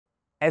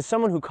As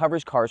someone who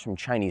covers cars from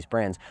Chinese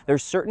brands,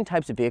 there's certain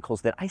types of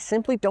vehicles that I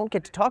simply don't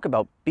get to talk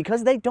about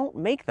because they don't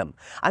make them.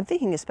 I'm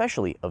thinking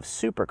especially of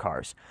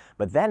supercars,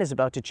 but that is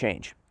about to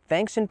change,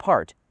 thanks in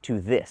part to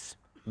this,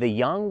 the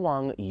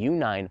Yangwang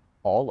U9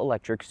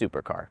 all-electric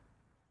supercar.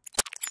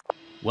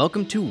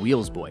 Welcome to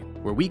Wheels Boy,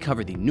 where we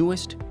cover the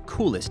newest,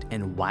 coolest,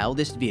 and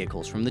wildest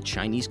vehicles from the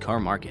Chinese car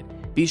market.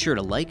 Be sure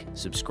to like,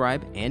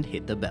 subscribe, and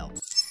hit the bell.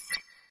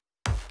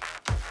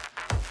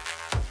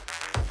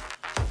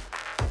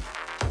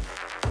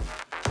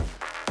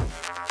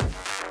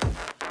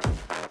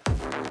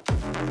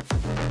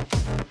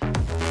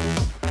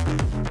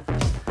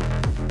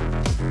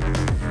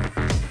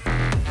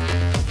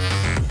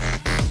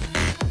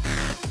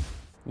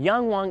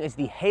 Yangwang is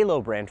the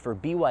halo brand for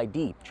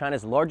BYD,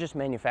 China's largest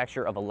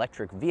manufacturer of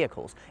electric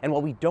vehicles. And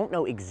while we don't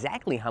know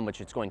exactly how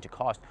much it's going to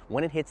cost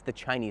when it hits the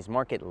Chinese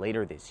market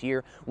later this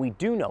year, we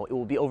do know it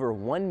will be over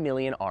 1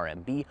 million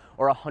RMB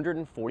or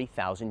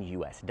 140,000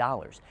 US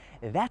dollars.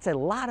 That's a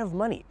lot of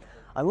money,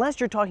 unless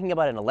you're talking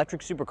about an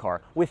electric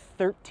supercar with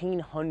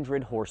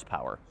 1,300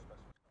 horsepower.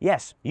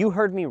 Yes, you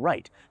heard me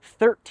right.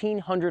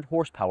 1,300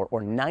 horsepower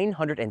or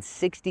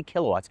 960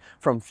 kilowatts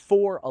from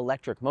 4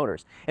 electric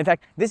motors. In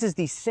fact, this is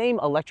the same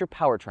electric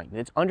powertrain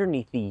that's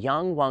underneath the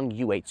Yangwang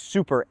U8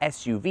 Super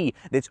SUV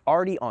that's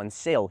already on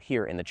sale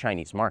here in the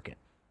Chinese market.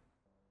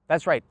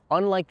 That's right,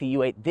 unlike the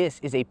U8, this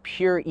is a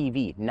pure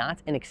EV, not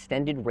an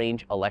extended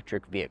range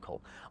electric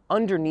vehicle.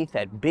 Underneath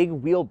that big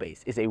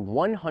wheelbase is a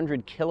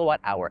 100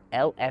 kilowatt-hour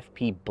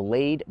LFP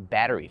blade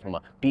battery from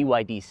a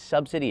BYD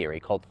subsidiary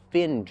called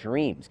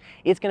FinDreams.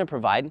 It's going to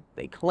provide,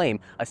 they claim,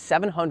 a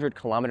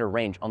 700-kilometer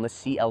range on the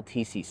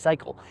CLTC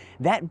cycle.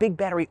 That big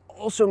battery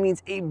also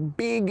means a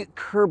big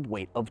curb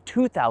weight of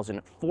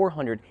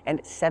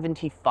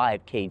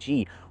 2,475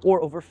 kg,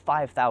 or over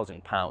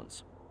 5,000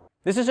 pounds.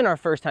 This isn't our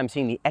first time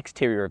seeing the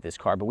exterior of this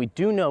car, but we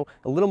do know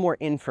a little more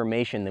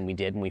information than we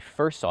did when we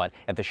first saw it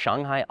at the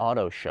Shanghai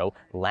Auto Show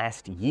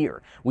last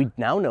year. We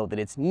now know that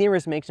its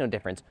nearest makes no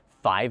difference,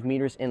 5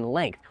 meters in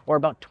length, or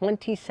about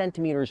 20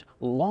 centimeters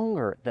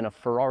longer than a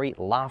Ferrari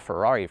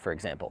LaFerrari, for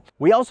example.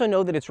 We also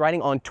know that it's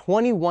riding on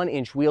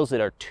 21-inch wheels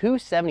that are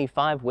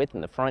 275 width in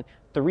the front,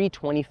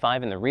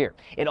 325 in the rear.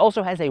 It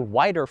also has a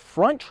wider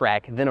front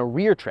track than a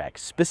rear track,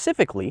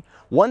 specifically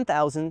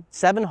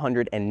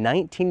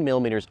 1,719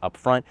 millimeters up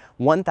front,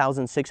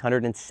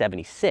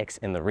 1,676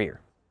 in the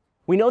rear.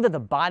 We know that the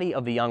body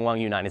of the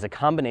Yangwang U9 is a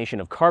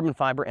combination of carbon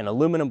fiber and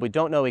aluminum. We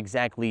don't know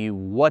exactly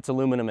what's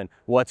aluminum and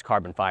what's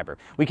carbon fiber.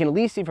 We can at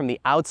least see from the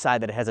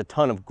outside that it has a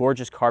ton of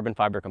gorgeous carbon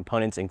fiber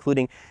components,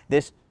 including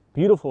this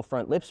beautiful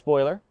front lip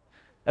spoiler,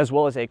 as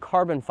well as a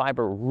carbon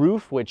fiber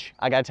roof, which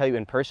I gotta tell you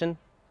in person,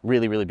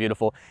 really, really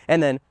beautiful,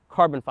 and then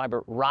carbon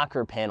fiber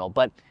rocker panel.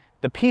 But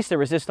the piece de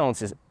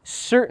resistance is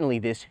certainly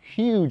this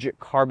huge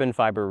carbon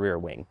fiber rear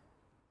wing.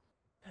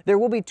 There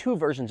will be 2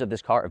 versions of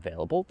this car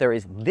available. There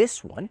is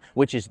this one,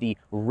 which is the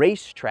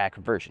racetrack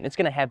version. It's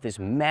going to have this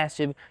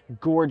massive,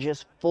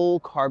 gorgeous, full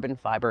carbon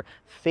fiber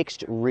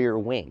fixed rear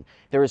wing.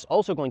 There is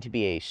also going to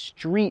be a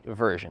street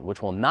version,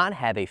 which will not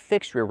have a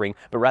fixed rear wing,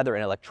 but rather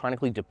an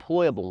electronically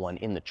deployable one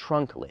in the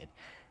trunk lid.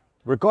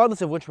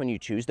 Regardless of which one you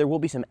choose, there will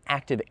be some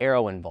active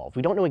aero involved.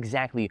 We don't know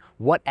exactly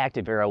what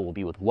active aero will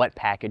be with what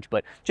package,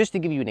 but just to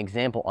give you an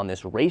example on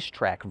this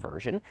racetrack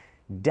version,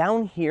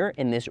 down here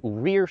in this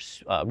rear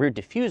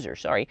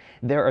diffuser,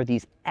 there are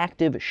these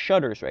active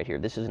shutters right here.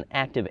 This is an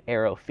active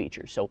aero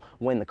feature. So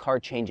when the car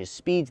changes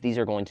speeds, these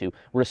are going to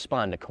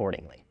respond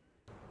accordingly.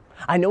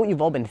 I know what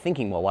you've all been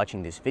thinking while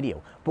watching this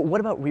video, but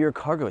what about rear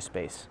cargo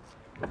space?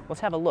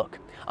 Let's have a look.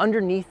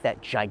 Underneath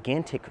that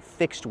gigantic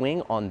fixed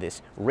wing on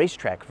this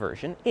racetrack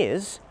version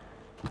is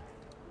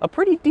a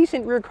pretty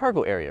decent rear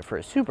cargo area for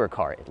a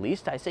supercar, at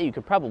least. I say you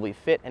could probably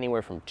fit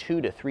anywhere from 2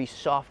 to 3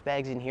 soft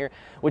bags in here,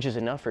 which is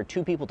enough for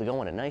 2 people to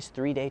go on a nice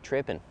 3-day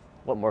trip, and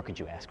what more could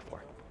you ask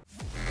for?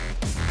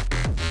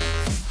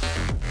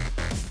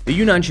 The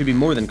U9 should be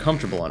more than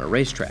comfortable on a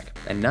racetrack,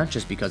 and not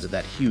just because of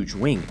that huge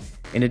wing.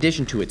 In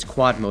addition to its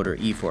quad-motor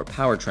E4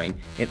 powertrain,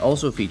 it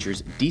also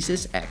features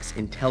DCIS X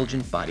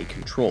intelligent body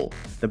control,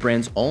 the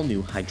brand's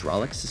all-new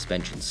hydraulic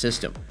suspension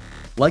system.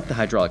 Like the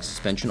hydraulic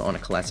suspension on a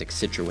classic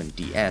Citroën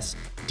DS,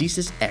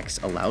 DCIS X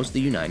allows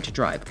the U9 to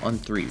drive on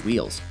 3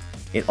 wheels.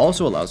 It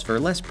also allows for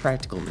less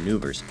practical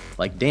maneuvers,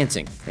 like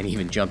dancing and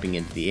even jumping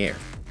into the air.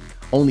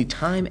 Only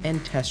time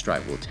and test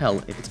drive will tell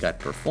if it's got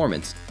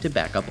performance to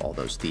back up all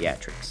those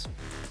theatrics.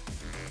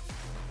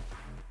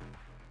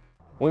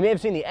 We may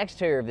have seen the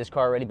exterior of this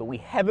car already, but we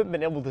haven't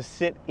been able to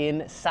sit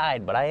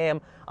inside, but I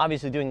am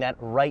obviously doing that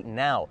right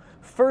now.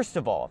 First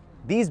of all,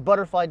 these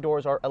butterfly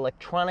doors are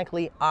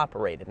electronically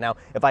operated. Now,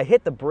 if I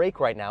hit the brake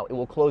right now, it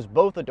will close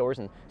both the doors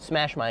and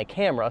smash my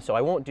camera, so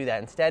I won't do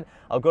that. Instead,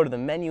 I'll go to the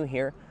menu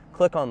here,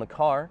 click on the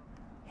car,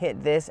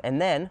 hit this,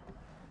 and then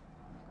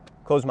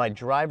close my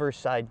driver's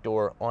side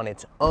door on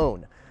its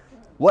own.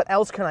 What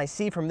else can I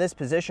see from this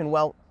position?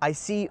 Well, I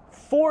see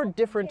 4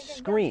 different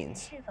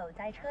screens.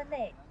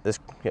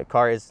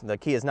 The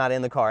key is not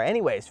in the car.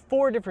 Anyways,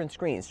 4 different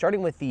screens,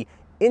 starting with the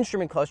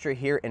instrument cluster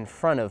here in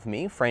front of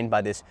me, framed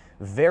by this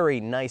very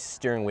nice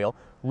steering wheel.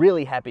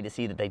 Really happy to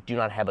see that they do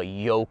not have a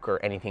yoke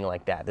or anything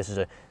like that. This is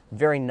a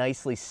very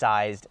nicely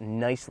sized,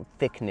 nice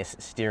thickness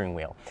steering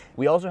wheel.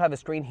 We also have a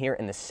screen here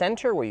in the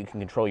center where you can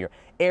control your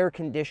air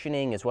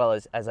conditioning, as well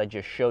as I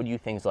just showed you,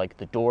 things like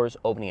the doors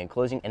opening and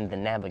closing and the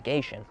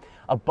navigation.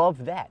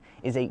 Above that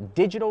is a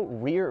digital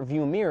rear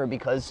view mirror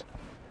because,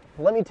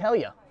 let me tell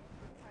you,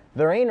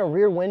 there ain't a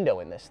rear window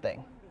in this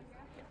thing.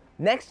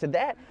 Next to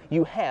that,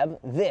 you have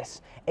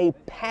this, a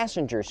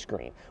passenger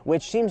screen,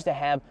 which seems to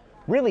have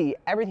really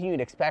everything you'd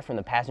expect from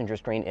the passenger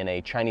screen in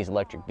a Chinese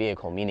electric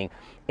vehicle, meaning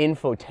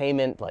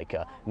infotainment like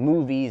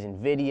movies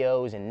and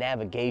videos and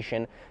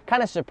navigation.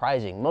 Kind of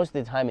surprising. Most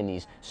of the time in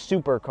these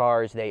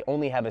supercars, they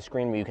only have a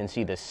screen where you can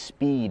see the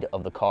speed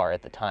of the car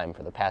at the time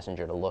for the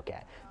passenger to look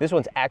at. This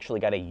one's actually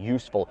got a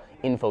useful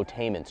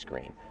infotainment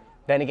screen.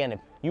 Then again, if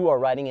you are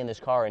riding in this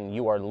car and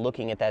you are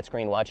looking at that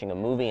screen watching a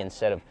movie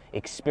instead of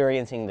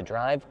experiencing the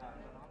drive,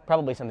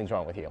 probably something's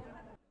wrong with you.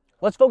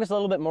 Let's focus a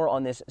little bit more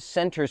on this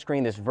center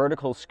screen, this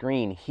vertical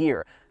screen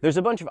here. There's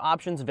a bunch of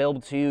options available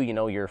to you,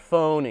 your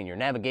phone and your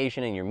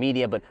navigation and your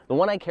media, but the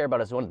one I care about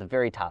is the one at the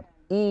very top,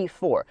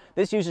 E4.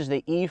 This uses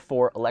the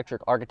E4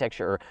 electric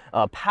architecture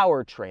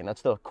powertrain.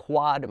 That's the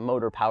quad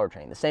motor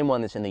powertrain, the same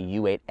one that's in the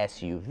U8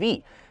 SUV.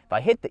 If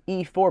I hit the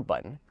E4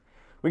 button,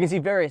 we can see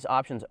various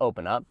options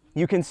open up.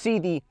 You can see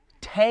the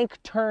tank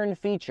turn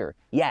feature.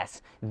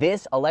 Yes,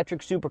 this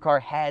electric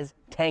supercar has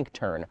tank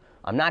turn.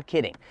 I'm not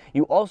kidding.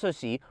 You also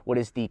see what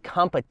is the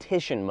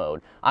competition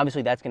mode.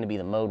 Obviously, that's going to be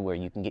the mode where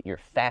you can get your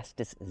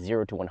fastest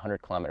 0 to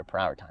 100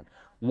 km/h time.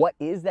 What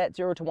is that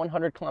 0 to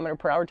 100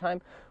 km/h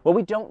time? Well,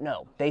 we don't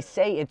know. They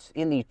say it's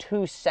in the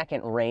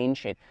 2-second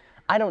range.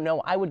 I don't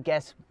know. I would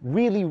guess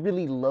really,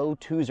 really low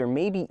 2s or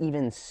maybe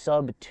even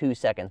sub 2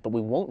 seconds, but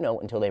we won't know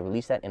until they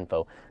release that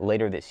info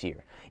later this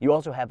year. You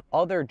also have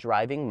other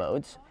driving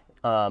modes,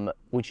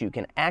 which you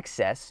can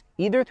access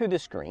either through the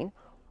screen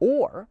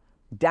or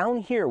down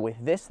here with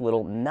this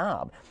little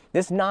knob.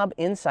 This knob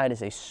inside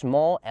is a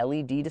small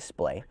LED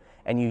display,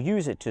 and you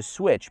use it to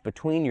switch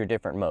between your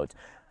different modes.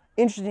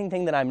 Interesting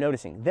thing that I'm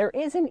noticing, there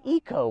is an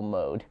eco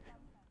mode,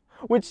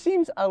 which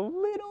seems a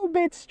little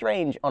bit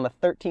strange on a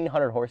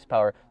 1,300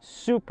 horsepower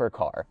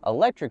supercar,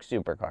 electric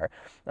supercar.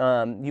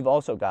 You've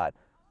also got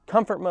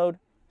comfort mode,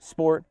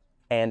 sport,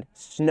 and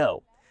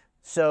snow.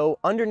 So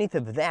underneath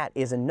of that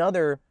is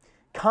another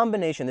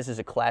combination. This is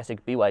a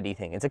classic BYD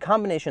thing. It's a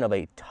combination of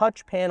a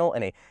touch panel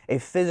and a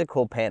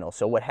physical panel.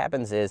 So what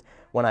happens is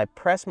when I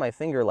press my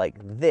finger like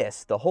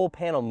this, the whole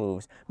panel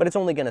moves, but it's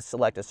only going to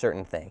select a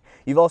certain thing.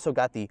 You've also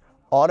got the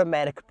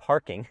automatic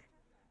parking.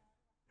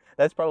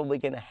 That's probably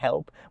going to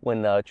help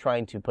when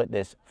trying to put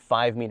this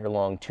 5-meter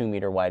long,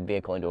 2-meter wide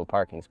vehicle into a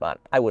parking spot.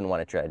 I wouldn't want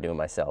to try to do it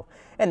myself.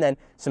 And then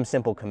some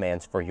simple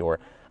commands for your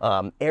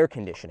air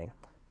conditioning.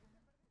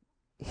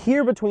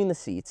 Here between the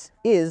seats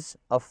is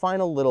a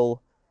final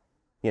little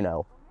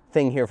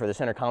thing here for the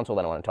center console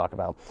that I want to talk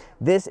about.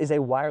 This is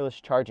a wireless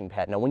charging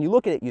pad. Now, when you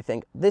look at it, you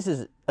think this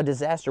is a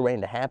disaster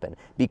waiting to happen,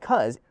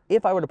 because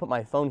if I were to put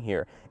my phone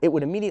here, it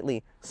would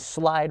immediately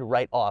slide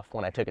right off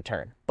when I took a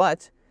turn.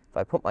 But if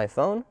I put my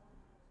phone,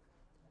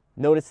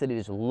 notice that it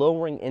is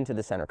lowering into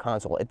the center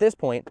console. At this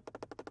point,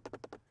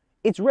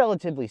 it's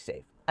relatively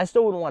safe. I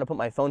still wouldn't want to put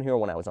my phone here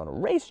when I was on a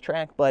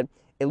racetrack, but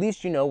at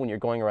least when you're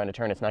going around a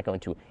turn, it's not going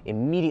to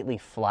immediately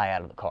fly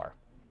out of the car.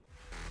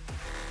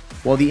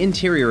 While the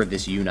interior of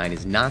this U9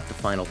 is not the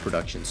final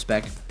production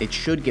spec, it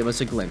should give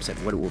us a glimpse at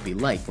what it will be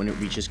like when it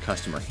reaches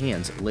customer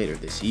hands later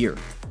this year.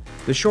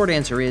 The short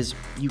answer is,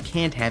 you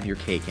can't have your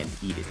cake and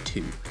eat it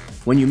too.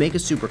 When you make a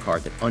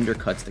supercar that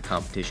undercuts the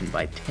competition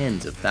by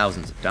tens of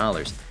thousands of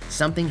dollars,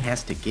 something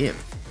has to give,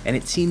 and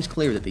it seems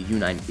clear that the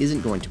U9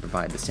 isn't going to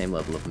provide the same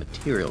level of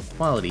material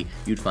quality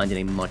you'd find in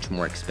a much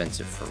more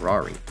expensive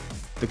Ferrari.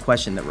 The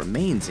question that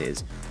remains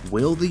is,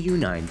 will the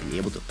U9 be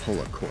able to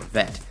pull a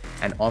Corvette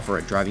and offer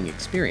a driving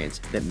experience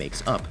that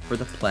makes up for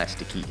the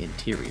plasticky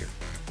interior?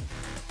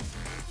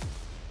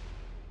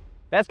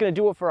 That's going to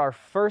do it for our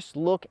first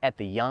look at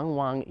the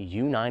Yangwang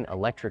U9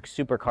 electric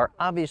supercar.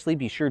 Obviously,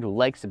 be sure to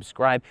like,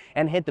 subscribe,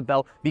 and hit the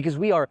bell, because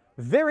we are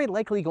very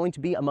likely going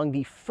to be among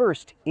the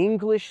first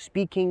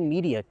English-speaking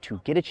media to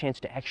get a chance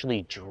to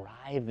actually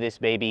drive this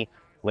baby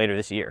later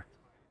this year.